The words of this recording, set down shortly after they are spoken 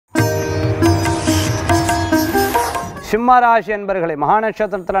சிம்ம ராசி என்பர்களே, மகா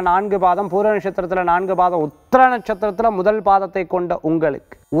நட்சத்திரத்தில் 4 பாதம், பூர நட்சத்திரத்தில் 4 பாதம், உத்திர நட்சத்திரத்தில் முதல் பாதத்தை கொண்ட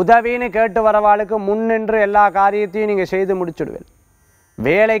உங்களுக்கு உதவின்னு கேட்டு வரவாளுக்கு முன்னின்று எல்லா காரியத்தையும் நீங்கள் செய்து முடிச்சுடுவேன்.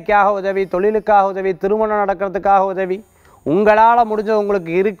 வேலைக்காக உதவி, தொழிலுக்காக உதவி, திருமணம் நடக்கிறதுக்காக உதவி, உங்களால் முடிஞ்சது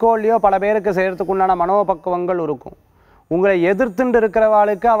உங்களுக்கு இருக்கோ இல்லையோ பல பேருக்கு செய்கிறதுக்கு உண்டான மனோபக்குவங்கள் இருக்கும். உங்களை எதிர்த்துண்டு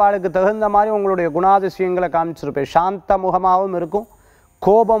இருக்கிறவாளுக்கு அவளுக்கு தகுந்த மாதிரி உங்களுடைய குணாதிசயங்களை காமிச்சிருப்பேன். சாந்த முகமாகவும் இருக்கும்,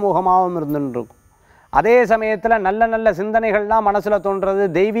 கோப முகமாகவும் இருந்துருக்கும். அதே சமயத்தில் நல்ல நல்ல சிந்தனைகள்லாம் மனசில் தோன்றது,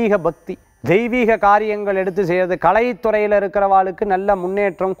 தெய்வீக பக்தி, தெய்வீக காரியங்கள் எடுத்து செய்யறது, கலைத்துறையில் இருக்கிறவாளுக்கு நல்ல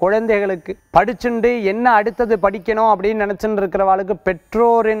முன்னேற்றம், குழந்தைகளுக்கு படிச்சுண்டு என்ன அடுத்தது படிக்கணும் அப்படின்னு நினச்சிட்டு இருக்கிறவாளுக்கு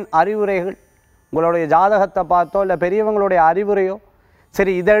பெற்றோரின் அறிவுரைகள், உங்களுடைய ஜாதகத்தை பார்த்தோ இல்லை பெரியவங்களுடைய அறிவுரையோ,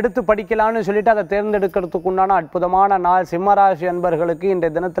 சரி இதை எடுத்து படிக்கலான்னு சொல்லிட்டு அதை தேர்ந்தெடுக்கிறதுக்கு உண்டான அற்புதமான நாள். சிம்மராசி அன்பர்களுக்கு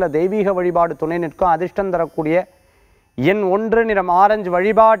இன்றைய தினத்தில் தெய்வீக வழிபாடு துணை நிற்கும். அதிர்ஷ்டம் தரக்கூடிய எண் 1, நிறம் ஆரஞ்சு.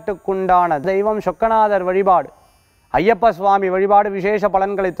 வழிபாட்டுக்குண்டான தெய்வம் சொக்கநாதர் வழிபாடு, ஐயப்ப சுவாமி வழிபாடு விசேஷ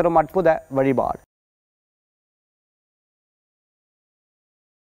பலன்களை தரும் அற்புத வழிபாடு.